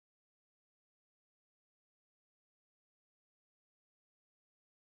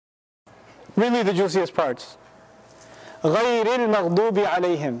Really the juiciest parts. غَيْرِ الْمَغْضُوبِ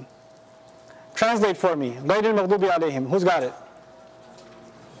عَلَيْهِمْ. Translate for me. غَيْرِ الْمَغْضُوبِ عَلَيْهِمْ. Who's got it?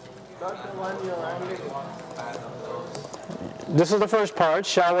 Not the one you're angry with. This is the first part.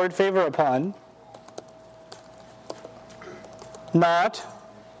 Showered favor upon. Not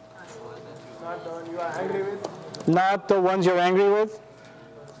Not the one you are angry with. Not the ones you're angry with.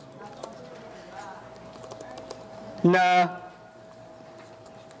 Nah.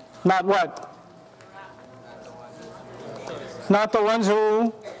 Not what? Not the ones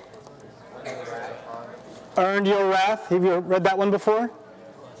who earned your wrath. Have you read that one before?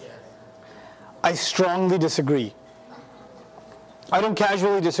 I strongly disagree. I don't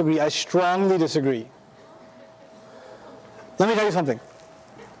casually disagree. I strongly disagree. Let me tell you something.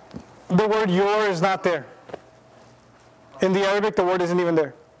 The word your is not there. In the Arabic, the word isn't even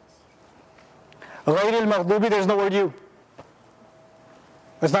there. غَيْرِ الْمَغْضُوبِ, there's no word you.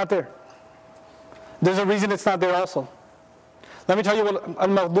 It's not there. There's a reason it's not there also. Let me tell you what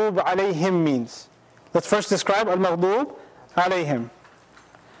al-maghdub alayhim means. Let's first describe al-maghdub alayhim.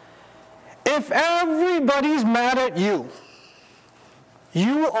 If everybody's mad at you,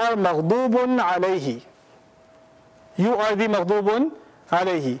 you are maghdubun alayhi. You are the maghdubun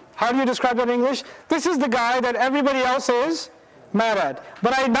alayhi. How do you describe that in English? This is the guy that everybody else is mad at.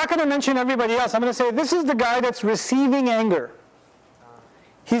 But I'm not going to mention everybody else. I'm going to say this is the guy that's receiving anger.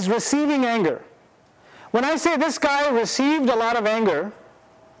 He's receiving anger. When I say this guy received a lot of anger,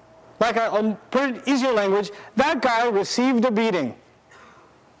 like I'll put it in easier language, that guy received a beating.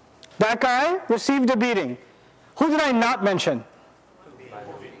 That guy received a beating. Who did I not mention?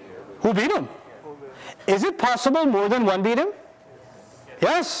 Who beat him? Is it possible more than one beat him?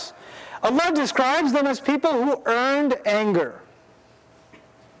 Yes. Allah describes them as people who earned anger,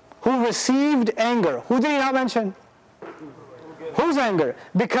 who received anger. Who did He not mention? Whose anger?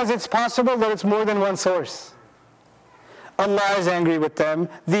 Because it's possible that it's more than one source. Allah is angry with them,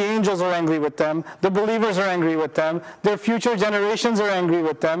 the angels are angry with them, the believers are angry with them, their future generations are angry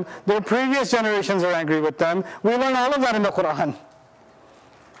with them, their previous generations are angry with them. We learn all of that in the Quran.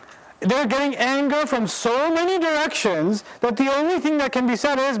 They're getting anger from so many directions that the only thing that can be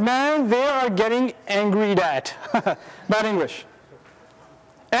said is, man, they are getting angry at. Bad English.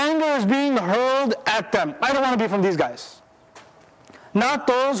 Anger is being hurled at them. I don't want to be from these guys. Not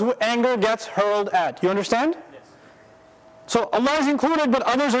those who anger gets hurled at. You understand? Yes. So Allah is included, but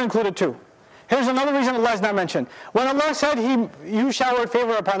others are included too. Here's another reason Allah is not mentioned. When Allah said you showered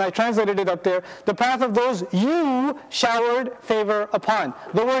favor upon, I translated it up there, the path of those you showered favor upon.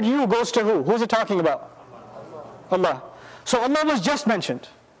 The word you goes to who? Who's it talking about? Allah. So Allah was just mentioned.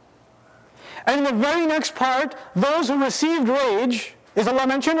 And in the very next part, those who received rage, is Allah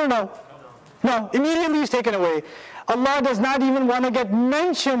mentioned or no? No. Immediately He's taken away. Allah does not even want to get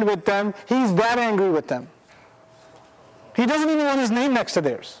mentioned with them. He's that angry with them. He doesn't even want His name next to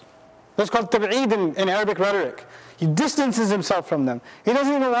theirs. That's called tab'eed in Arabic rhetoric. He distances Himself from them. He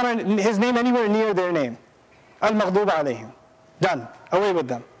doesn't even want His name anywhere near their name. Al-maghdub alayhim. Done. Away with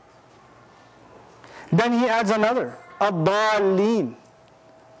them. Then He adds another. Ad-dallin.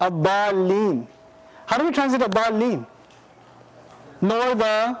 Ad-dallin. How do we translate ad-dallin? Nor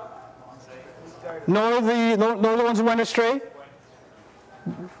the ones who went astray?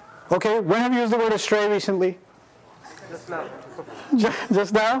 Okay, when have you used the word astray recently? Just now.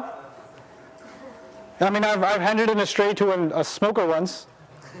 Just now? I mean, I've handed an astray to a smoker once.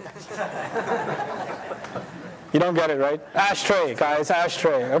 You don't get it, right? Ashtray, guys,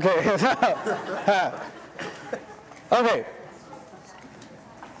 ashtray. Okay. Okay.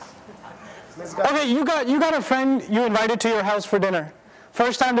 Okay, you got a friend you invited to your house for dinner.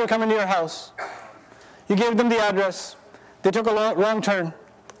 First time they're coming to your house. You gave them the address. They took a wrong turn.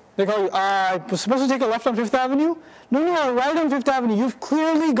 They call you, I was supposed to take a left on Fifth Avenue? No, right on Fifth Avenue. You've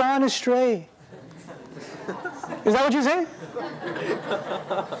clearly gone astray. Is that what you say?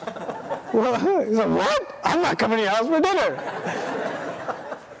 Well, he's like, what? I'm not coming to your house for dinner.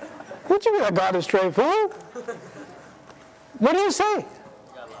 What you mean I got astray, fool? What do you say?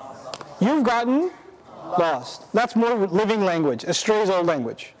 You've gotten lost. That's more living language. Astray is old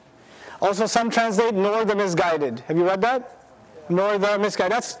language. Also, some translate nor the misguided. Have you read that? Nor the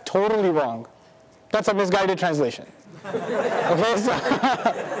misguided. That's totally wrong. That's a misguided translation. Okay, so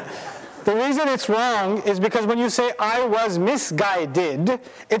the reason it's wrong is because when you say I was misguided,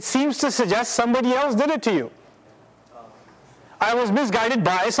 it seems to suggest somebody else did it to you. I was misguided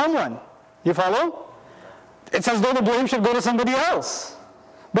by someone. You follow? It's as though the blame should go to somebody else.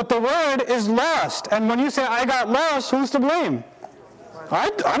 But the word is lost. And when you say I got lost, who's to blame?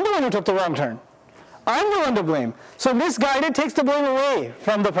 I'm the one who took the wrong turn. I'm the one to blame. So misguided takes the blame away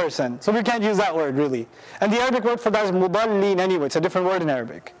from the person. So we can't use that word really. And the Arabic word for that is mudallin anyway. It's a different word in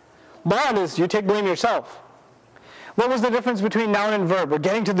Arabic. Dal is you take blame yourself. What was the difference between noun and verb? We're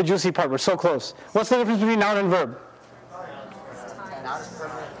getting to the juicy part. We're so close. What's the difference between noun and verb?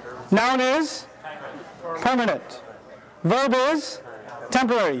 Noun is permanent. Verb is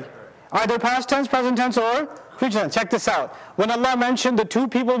temporary. Either past tense, present tense, or future tense. Check this out. When Allah mentioned the two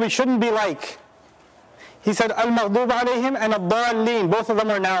people we shouldn't be like, He said, Al-Maghdub alayhim and Ad-Dallin. Both of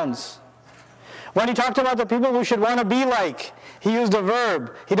them are nouns. When He talked about the people we should want to be like, He used a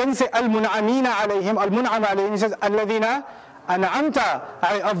verb. He didn't say Al-Mun'amina alayhim, Al-Mun'am alayhim. He says, Alladhina an'amta.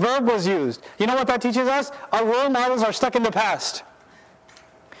 A verb was used. You know what that teaches us? Our role models are stuck in the past.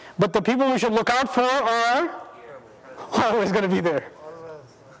 But the people we should look out for are always going to be there.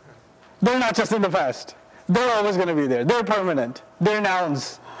 They're not just in the past. They're always going to be there. They're permanent. They're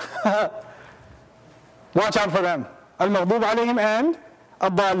nouns. Watch out for them. Al-Maghdub alayhim and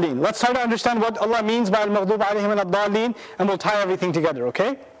Ad-Dallin. Let's try to understand what Allah means by Al-Maghdub alayhim and Ad-Dallin, and we'll tie everything together,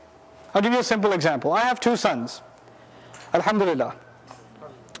 okay? I'll give you a simple example. I have two sons. Alhamdulillah.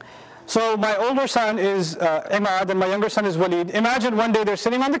 So my older son is Imad and my younger son is Walid. Imagine one day they're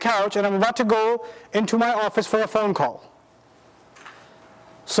sitting on the couch and I'm about to go into my office for a phone call.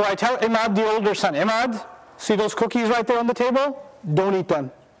 So I tell Imad, the older son, Imad, see those cookies right there on the table? Don't eat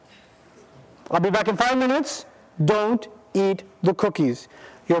them. I'll be back in 5 minutes. Don't eat the cookies.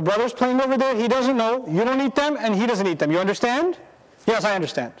 Your brother's playing over there. He doesn't know. You don't eat them and he doesn't eat them. You understand? Yes, I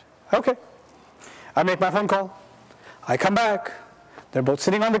understand. Okay. I make my phone call. I come back. They're both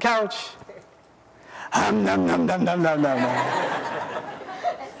sitting on the couch. Nom, nom, nom, nom, nom, nom, nom.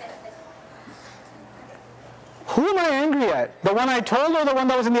 Who am I angry at? The one I told or the one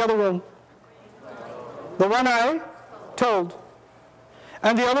that was in the other room? The one I told.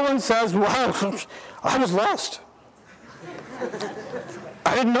 And the other one says, wow, I was lost.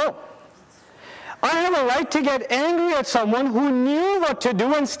 I didn't know. I have a right to get angry at someone who knew what to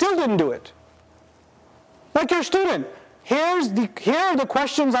do and still didn't do it. Like your student. Here are the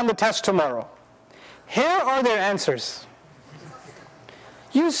questions on the test tomorrow. Here are their answers.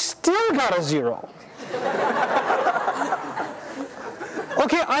 You still got a 0.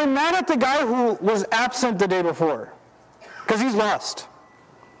 Okay, I'm mad at the guy who was absent the day before, because he's lost.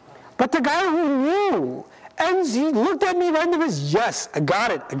 But the guy who knew, and he looked at me right in the face, yes, I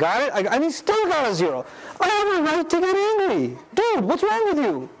got it, and he still got a 0. I have a right to get angry. Dude, what's wrong with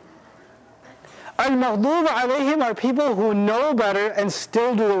you? Al-Maghdub alayhim are people who know better and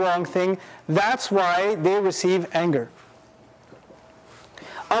still do the wrong thing. That's why they receive anger.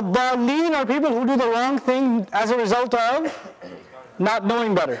 Ad-Dallin are people who do the wrong thing as a result of not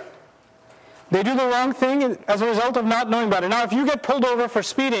knowing better. They do the wrong thing as a result of not knowing better. Now, if you get pulled over for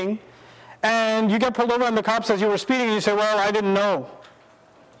speeding, and you get pulled over and the cop says you were speeding, and you say, well, I didn't know.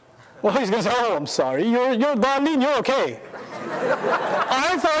 Well, he's going to say, oh, I'm sorry. You're Dallin, you're okay.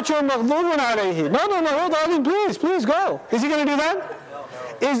 I thought you were Maghdubun alayhi. No, Dallin, please go. Is he going to do that? No.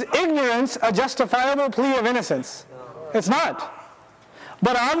 Is ignorance a justifiable plea of innocence? No. It's not.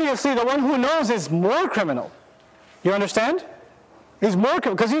 But obviously the one who knows is more criminal. You understand? He's more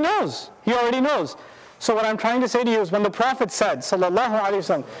criminal because he knows. He already knows. So what I'm trying to say to you is when the Prophet said, sallallahu alayhi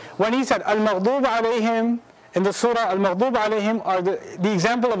wasallam, when he said, Al-Maghdub alayhim, in the surah, Al-Maghdub alayhim, are the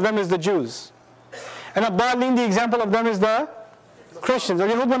example of them is the Jews. And Ad-Dallin, the example of them is the Christians, or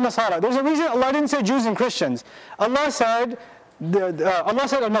Yahud and Nasara. There's a reason Allah didn't say Jews and Christians. Allah said,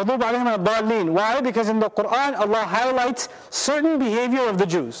 Al-Maghdub alayhim and Ad-Dallin. Why? Because in the Quran, Allah highlights certain behavior of the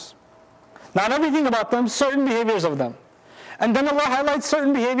Jews. Not everything about them, certain behaviors of them. And then Allah highlights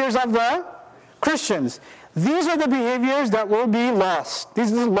certain behaviors of the Christians. These are the behaviors that will be lost.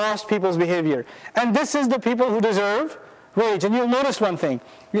 This is lost people's behavior. And this is the people who deserve rage. And you'll notice one thing.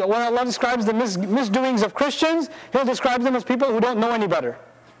 When Allah describes the misdoings of Christians, He'll describe them as people who don't know any better.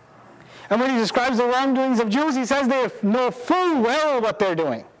 And when He describes the wrongdoings of Jews, He says they know full well what they're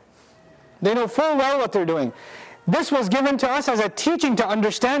doing. They know full well what they're doing. This was given to us as a teaching to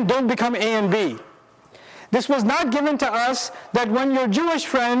understand, don't become A and B. This was not given to us that when your Jewish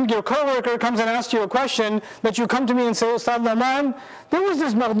friend, your coworker comes and asks you a question, that you come to me and say, Ustad Naman, there was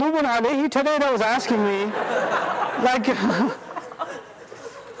this Maghdubun alayhi today that was asking me, like,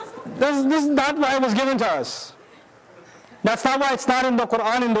 this is not why it was given to us. That's not why it's not in the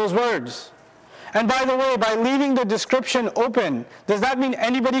Quran in those words. And by the way, by leaving the description open, does that mean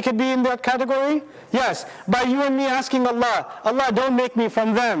anybody could be in that category? Yes. By you and me asking Allah, Allah, don't make me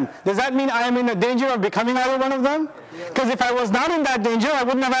from them, does that mean I am in a danger of becoming either one of them? Because if I was not in that danger, I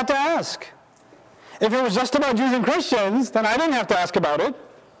wouldn't have had to ask. If it was just about Jews and Christians, then I didn't have to ask about it.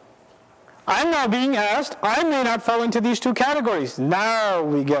 I'm now being asked, I may not fall into these two categories. Now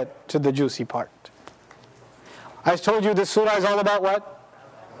we get to the juicy part. I told you this surah is all about what?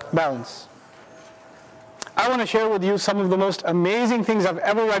 Balance. I want to share with you some of the most amazing things I've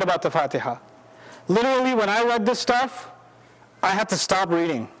ever read about the Fatiha. Literally, when I read this stuff, I had to stop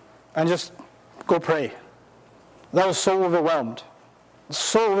reading and just go pray. I was so overwhelmed.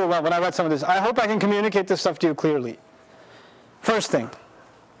 So overwhelmed when I read some of this. I hope I can communicate this stuff to you clearly. First thing,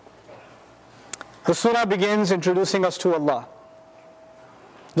 the surah begins introducing us to Allah.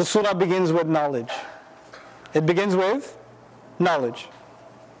 The surah begins with knowledge. It begins with knowledge.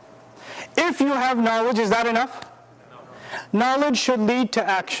 If you have knowledge, is that enough? Knowledge should lead to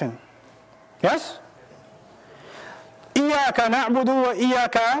action. Yes? إِيَّاكَ نَعْبُدُ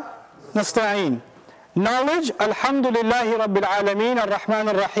وَإِيَّاكَ نَسْتَعِينُ. Knowledge, Alhamdulillahi Rabbil Alameen, Ar-Rahman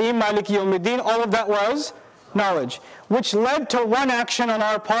Ar-Rahim, Maliki Yawmiddin, all of that was knowledge, which led to one action on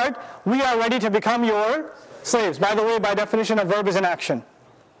our part. We are ready to become your slaves. By the way, by definition, a verb is an action.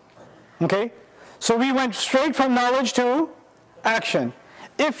 Okay? So we went straight from knowledge to action.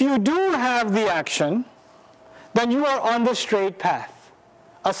 If you do have the action, then you are on the straight path.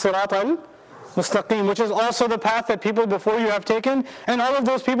 As-sirat al-mustaqim, which is also the path that people before you have taken, and all of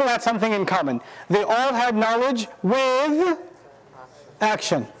those people had something in common. They all had knowledge with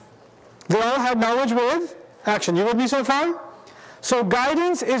action. They all had knowledge with action. You with me so far? So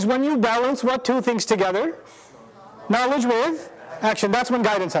guidance is when you balance what two things together? Knowledge with action. That's when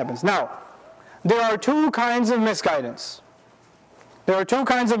guidance happens. Now, there are two kinds of misguidance. There are two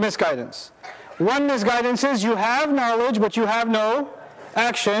kinds of misguidance. One misguidance is you have knowledge but you have no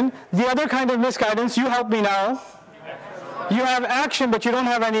action. The other kind of misguidance, you help me now. You have action but you don't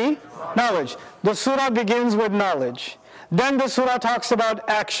have any knowledge. The surah begins with knowledge. Then the surah talks about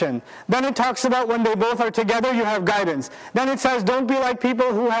action. Then it talks about when they both are together, you have guidance. Then it says, don't be like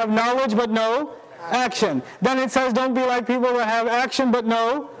people who have knowledge but no action. Then it says, don't be like people who have action but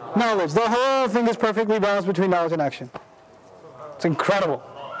no knowledge. The whole thing is perfectly balanced between knowledge and action. It's incredible.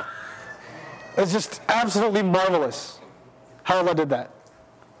 It's just absolutely marvelous how Allah did that.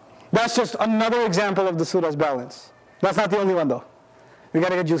 That's just another example of the surah's balance. That's not the only one though. We got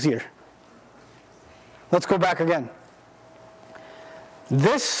to get juicier. Let's go back again.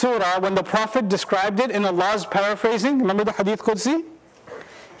 This surah, when the Prophet described it in Allah's paraphrasing, remember the Hadith Qudsi?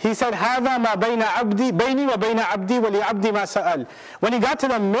 He said, هَذَا مَا بَيْنَ عَبْدِي بَيْنِي وَبَيْنَ عَبْدِي وَلِعَبْدِي مَا سَأَلْ. When he got to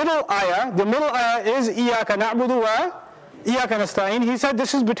the middle ayah is إِيَّاكَ نَعْبُدُ وَإِيَّاكَ نَسْتَعِينُ. He said,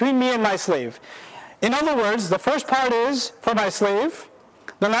 this is between me and my slave. In other words, the first part is for my slave,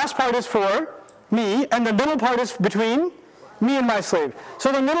 the last part is for me, and the middle part is between me and my slave.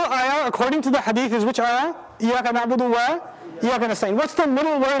 So the middle ayah, according to the Hadith, is which ayah? إِيَّاكَ نَعْبُدُ وَإِيَّاكَ نَسْتَعِينُ. What's the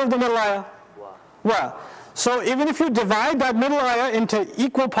middle word of the middle ayah? Wa. So even if you divide that middle ayah into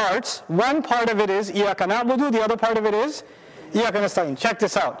equal parts, one part of it is إِيَّاكَ نَعْبُدُ, the other part of it is إِيَّاكَ نَسْتَعِينُ. Check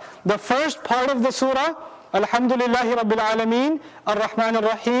this out. The first part of the surah, Alhamdulillahi Rabbil Alameen, Ar-Rahman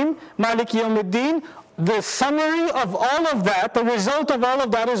Ar-Rahim, Maliki Yawmiddin. The summary of all of that, the result of all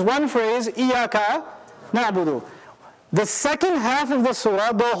of that is one phrase, إِيَّاكَ نَعْبُدُ. The second half of the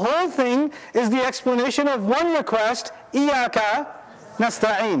surah, the whole thing is the explanation of one request, إِيَّاكَ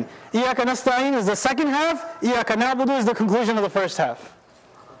نَسْتَعِينُ. إِيَّاكَ نَسْتَعِينُ is the second half, إِيَّاكَ نَعْبُدُ is the conclusion of the first half.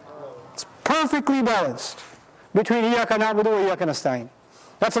 It's perfectly balanced between إِيَّاكَ نَعْبُدُ وَإِيَّاكَ نَسْتَعِينُ.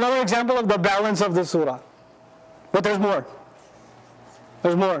 That's another example of the balance of the surah. But there's more.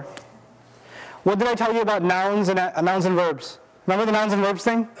 There's more. What did I tell you about nouns and verbs? Remember the nouns and verbs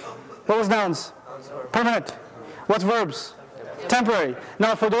thing? What was nouns? Permanent. What's verbs? Temporary.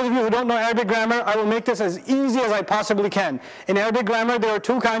 Now for those of you who don't know Arabic grammar, I will make this as easy as I possibly can. In Arabic grammar, there are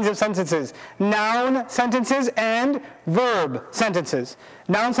two kinds of sentences. Noun sentences and verb sentences.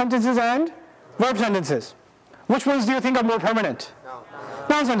 Noun sentences and verb sentences. Which ones do you think are more permanent?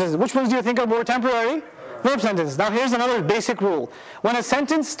 Noun sentences. Which ones do you think are more temporary? Verb sentences. Now here's another basic rule. When a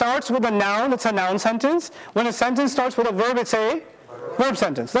sentence starts with a noun, it's a noun sentence. When a sentence starts with a verb, it's a verb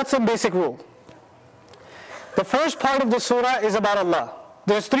sentence. That's some basic rule. The first part of the surah is about Allah.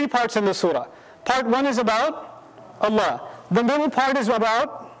 There's three parts in the surah. Part one is about Allah. The middle part is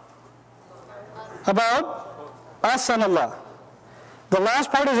about us and Allah. The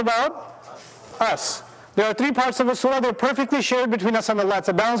last part is about us. There are three parts of the surah. They're perfectly shared between us and Allah. It's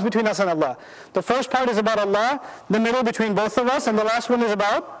a balance between us and Allah. The first part is about Allah, the middle between both of us, and the last one is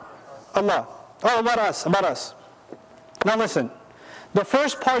about Allah. Oh, about us. Now listen. The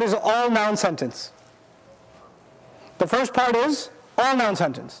first part is all noun sentence. The first part is all noun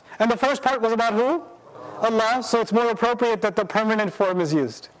sentence. And the first part was about who? Allah. So it's more appropriate that the permanent form is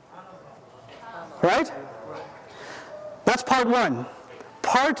used. Right? That's part one.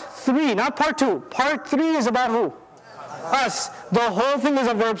 part 3, not part 2. Part 3 is about who? Us. The whole thing is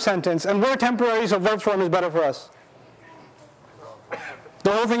a verb sentence, and we're temporary, so verb form is better for us.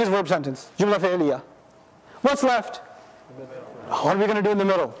 The whole thing is verb sentence. Jumla fi'liya. What's left? What are we going to do in the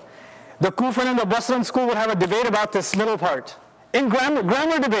middle? The Kufan and the Basran school would have a debate about this middle part. In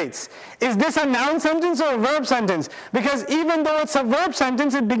grammar debates, is this a noun sentence or a verb sentence? Because even though it's a verb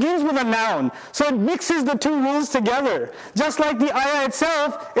sentence, it begins with a noun. So it mixes the two rules together. Just like the ayah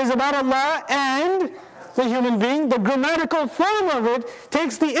itself is about Allah and the human being, the grammatical form of it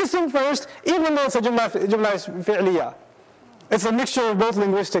takes the ism first, even though it's a jumla fi'liya. It's a mixture of both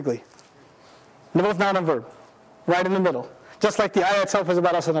linguistically. They're both noun and verb, right in the middle. Just like the ayah itself is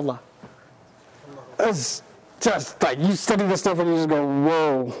about us and Allah. It's just like you study this stuff and you just go,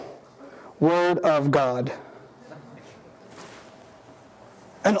 whoa, word of God.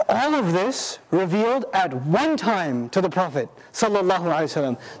 And all of this revealed at one time to the Prophet sallallahu alaihi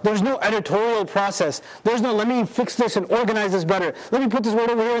wasallam. There's no editorial process. There's no, let me fix this and organize this better. Let me put this word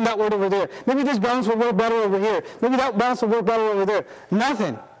over here and that word over there. Maybe this balance will work better over here. Maybe that balance will work better over there.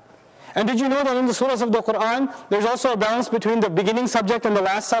 Nothing. And did you know that in the surahs of the Quran, there's also a balance between the beginning subject and the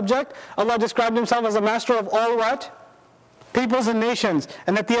last subject? Allah described Himself as a master of all what? Peoples and nations.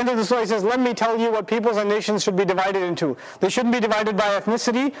 And at the end of the surah He says, let me tell you what peoples and nations should be divided into. They shouldn't be divided by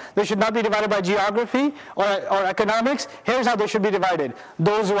ethnicity. They should not be divided by geography or economics. Here's how they should be divided.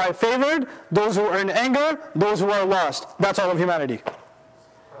 Those who I favored, those who are in anger, those who are lost. That's all of humanity.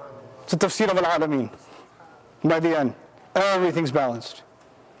 It's a tafsir of al-alameen. By the end, everything's balanced.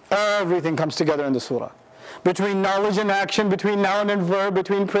 Everything comes together in the surah. Between knowledge and action, between noun and verb,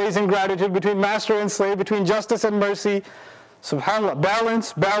 between praise and gratitude, between master and slave, between justice and mercy. SubhanAllah.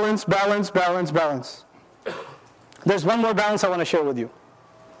 Balance, balance, balance, balance, balance. There's one more balance I want to share with you.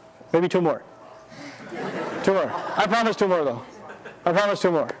 Maybe two more. Two more. I promise two more though. I promise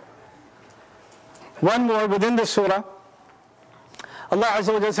two more. One more within this surah. Allah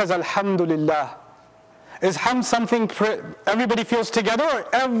Azza wa Jalla says, Alhamdulillah. Is hamd something everybody feels together, or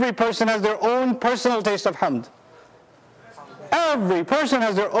every person has their own personal taste of hamd? Every person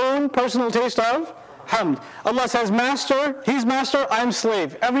has their own personal taste of hamd. Allah says, master, He's master, I'm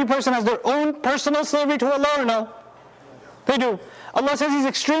slave. Every person has their own personal slavery to Allah or no? They do. Allah says He's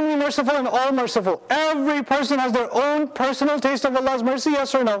extremely merciful and all merciful. Every person has their own personal taste of Allah's mercy,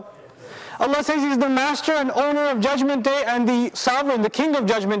 yes or no? Allah says He's the master and owner of Judgment Day and the sovereign, the king of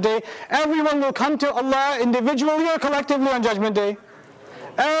Judgment Day. Everyone will come to Allah individually or collectively on Judgment Day.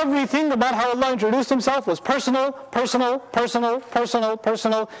 Everything about how Allah introduced Himself was personal, personal, personal, personal,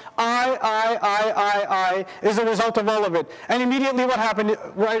 personal. I is the result of all of it. And immediately what happened,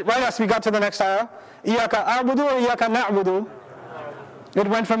 right as we got to the next ayah, Iyaka a'budu or Iyaka na'budu. It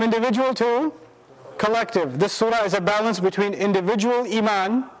went from individual to collective. This surah is a balance between individual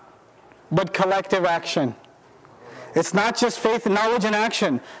iman but collective action. It's not just faith, knowledge and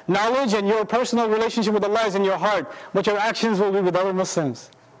action. Knowledge and your personal relationship with Allah is in your heart, but your actions will be with other Muslims.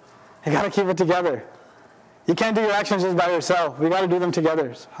 You got to keep it together. You can't do your actions just by yourself. We got to do them together.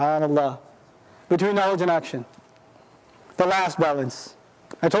 SubhanAllah. Between knowledge and action. The last balance.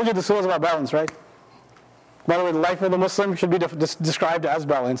 I told you the surah is about balance, right? By the way, the life of the Muslim should be described as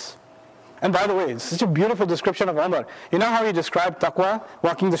balance. And by the way, it's such a beautiful description of Umar. You know how he described taqwa,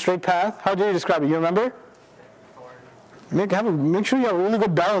 walking the straight path? How did he describe it? You remember? Make sure you have a really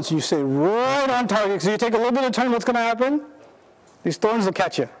good balance. You stay right on target. So you take a little bit of turn, what's going to happen? These thorns will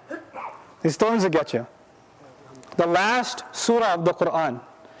catch you. These thorns will get you. The last surah of the Quran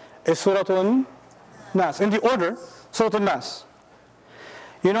is Surah An-Nas. In the order, Surah An-Nas.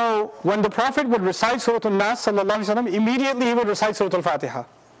 You know, when the Prophet would recite Surah An-Nas, sallallahu alaihi wasallam, immediately he would recite Surah Al-Fatiha.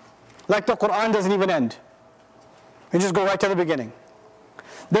 Like the Quran doesn't even end. You just go right to the beginning.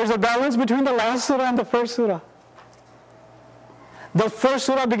 There's a balance between the last surah and the first surah. The first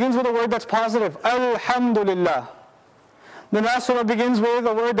surah begins with a word that's positive, Alhamdulillah. The last surah begins with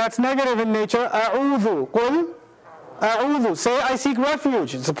a word that's negative in nature, A'udhu. Qul A'udhu. Say, I seek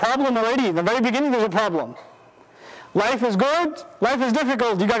refuge. It's a problem already. In the very beginning there's a problem. Life is good, life is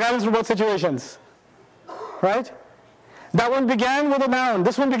difficult. You got guidance for both situations. Right? That one began with a noun.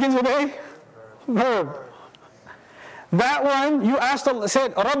 This one begins with a verb. That one, you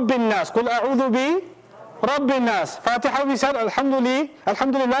said, Rabbin Nas. Qul a'udhu bi Rabbin Nas. Fatiha we said,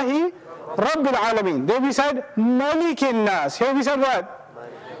 Alhamdulillahi Rabbil Alameen. There we said, Malikin Nas. Here we said what?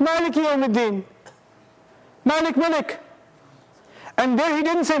 Maliki Yawmiddin. Malik. And there he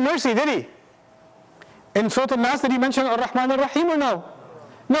didn't say mercy, did he? In Surah An-Nas, did he mention Ar-Rahman Ar-Rahim or no?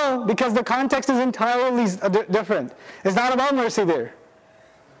 No, because the context is entirely different. It's not about mercy there.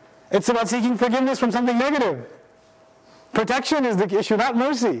 It's about seeking forgiveness from something negative. Protection is the issue, not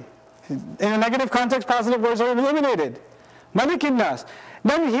mercy. In a negative context, positive words are eliminated. Malikin nas.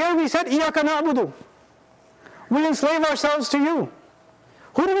 Then here we said, Iyaka na'budu. We enslave ourselves to you.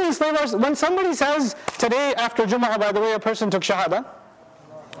 Who do we enslave ourselves? When somebody says, today after Jum'ah, by the way, a person took Shahada,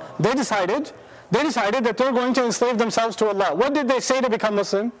 they decided that they're going to enslave themselves to Allah. What did they say to become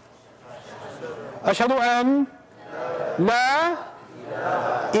Muslim? Ashhadu an la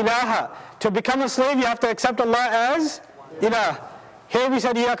ilaha. To become a slave, you have to accept Allah as ilah. Here we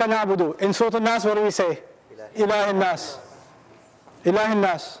said, Iyaka na'budu. In Surah An-Nas, what do we say? Ilahin nas. Ilahin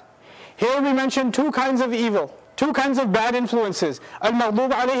nas. Here we mentioned two kinds of evil, two kinds of bad influences.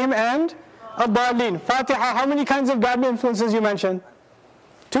 Al-Maghdub alayhim and Ad-Dallin. Fatiha, how many kinds of bad influences you mentioned?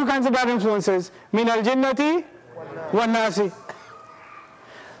 Two kinds of bad influences. Min al-jinnati wal-nasi.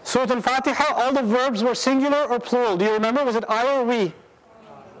 Surah Al-Fatiha, all the verbs were singular or plural. Do you remember? Was it I or we?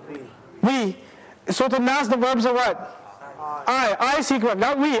 We. Surah Al-Nas, the verbs are what? I seek refuge.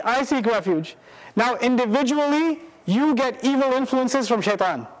 Not we, I seek refuge. Now individually, you get evil influences from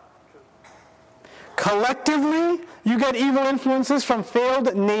shaitan. Collectively, you get evil influences from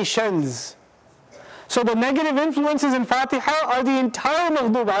failed nations. So the negative influences in Fatiha are the entire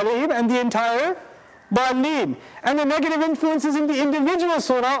Maghdub alayhim and the entire Dallin. And the negative influences in the individual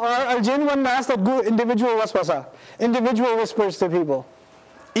surah are al-jinn wal nas, that go individual waswasa, individual whispers to people.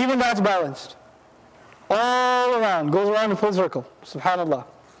 Even that's balanced. All around, goes around in full circle. Subhanallah.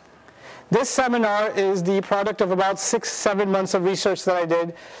 This seminar is the product of about 6-7 months of research that I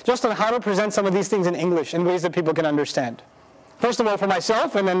did just on how to present some of these things in English in ways that people can understand. First of all for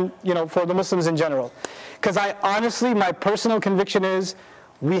myself, and then for the Muslims in general. Because I honestly, my personal conviction is,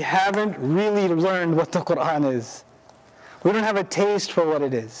 we haven't really learned what the Quran is. We don't have a taste for what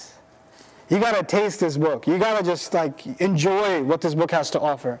it is. You gotta taste this book. You gotta just enjoy what this book has to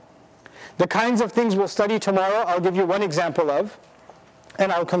offer. The kinds of things we'll study tomorrow, I'll give you one example of,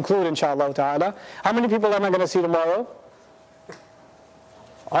 and I'll conclude inshallah ta'ala. How many people am I going to see tomorrow?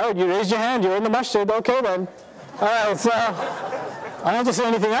 Alright, you raised your hand, you're in the masjid, okay then. Alright, so, I don't have to say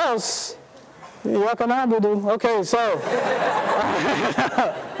anything else. Iyaka na'budu. Okay, so.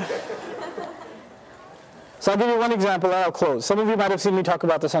 So I'll give you one example and I'll close. Some of you might have seen me talk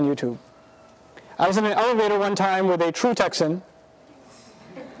about this on YouTube. I was in an elevator one time with a true Texan.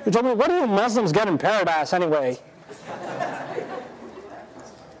 He told me, what do you Muslims get in paradise anyway?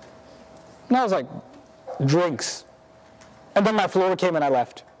 And I was like, drinks. And then my floor came and I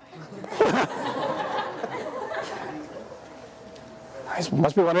left. I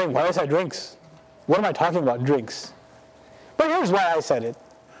must be wondering, why I said drinks? What am I talking about, drinks? But here's why I said it.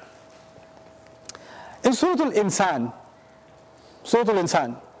 In Surah Al-Insan,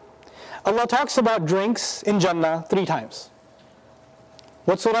 Allah talks about drinks in Jannah 3 times.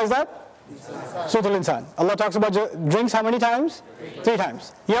 What surah is that? Surah Al-Insan. Allah talks about drinks how many times? 3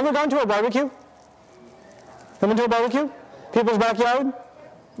 times. You ever gone to a barbecue? Ever been to a barbecue? People's backyard?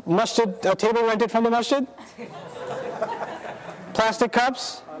 Masjid, a table rented from the masjid? Plastic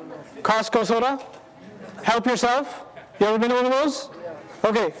cups? Costco soda? Help yourself? You ever been to one of those?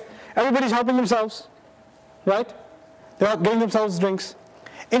 Okay. Everybody's helping themselves. Right? They're getting themselves drinks.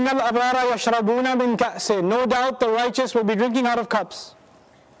 إِنَّ الْأَبْرَارَ يَشْرَبُونَ مِنْ كَأْسٍ. No doubt the righteous will be drinking out of cups.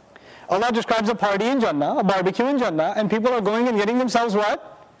 Allah describes a party in Jannah, a barbecue in Jannah, and people are going and getting themselves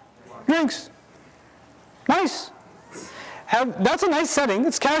what? Drinks. Nice. That's a nice setting,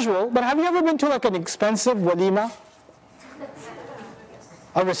 it's casual, but have you ever been to an expensive walima?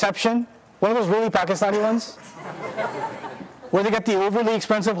 A reception? One of those really Pakistani ones? Where they get the overly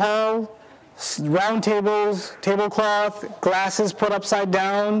expensive hall, round tables, tablecloth, glasses put upside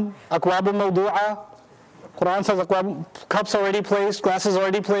down, akwab al-mawdu'a. Quran says cups already placed, glasses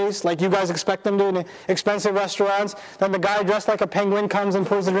already placed, like you guys expect them to in expensive restaurants. Then the guy dressed like a penguin comes and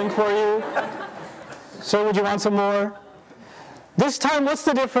pours a drink for you. Sir, would you want some more? This time, what's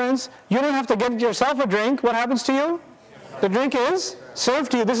the difference? You don't have to get yourself a drink. What happens to you? The drink is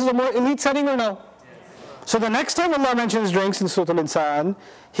served to you. This is a more elite setting or no? So the next time Allah mentions drinks in Surah Al-Insan,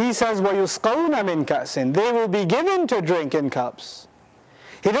 He says, وَيُسْقَوْنَ مِنْ كَأْسٍ. They will be given to drink in cups.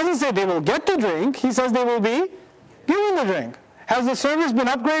 He doesn't say they will get to drink. He says they will be given the drink. Has the service been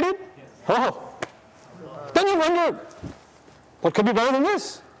upgraded? Oh. Then you wonder, what could be better than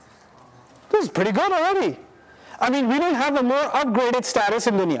this? This is pretty good already. I mean, we don't have a more upgraded status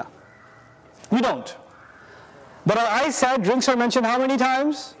in dunya. We don't. But I said drinks are mentioned how many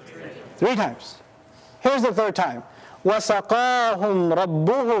times? 3 times. Here's the 3rd time. وَسَقَاهُمْ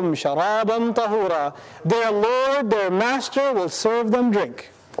رَبُّهُمْ شَرَابًا طَهُورًا. Their Lord, their Master will serve them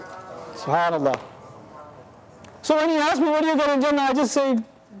drink. SubhanAllah. So when you ask me what do you get in Jannah, I just say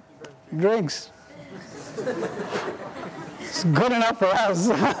drinks. It's good enough for us.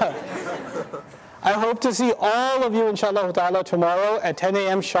 I hope to see all of you, inshallah ta'ala, tomorrow at 10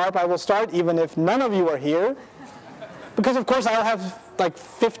 a.m. sharp. I will start, even if none of you are here. Because, of course, I'll have like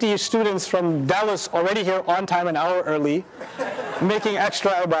 50 students from Dallas already here on time, an hour early, making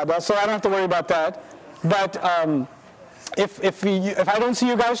extra ibadah, so I don't have to worry about that. But if I don't see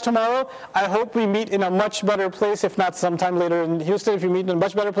you guys tomorrow, I hope we meet in a much better place, if not sometime later in Houston, if you meet in a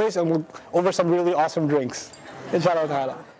much better place, and we'll over some really awesome drinks, inshallah ta'ala.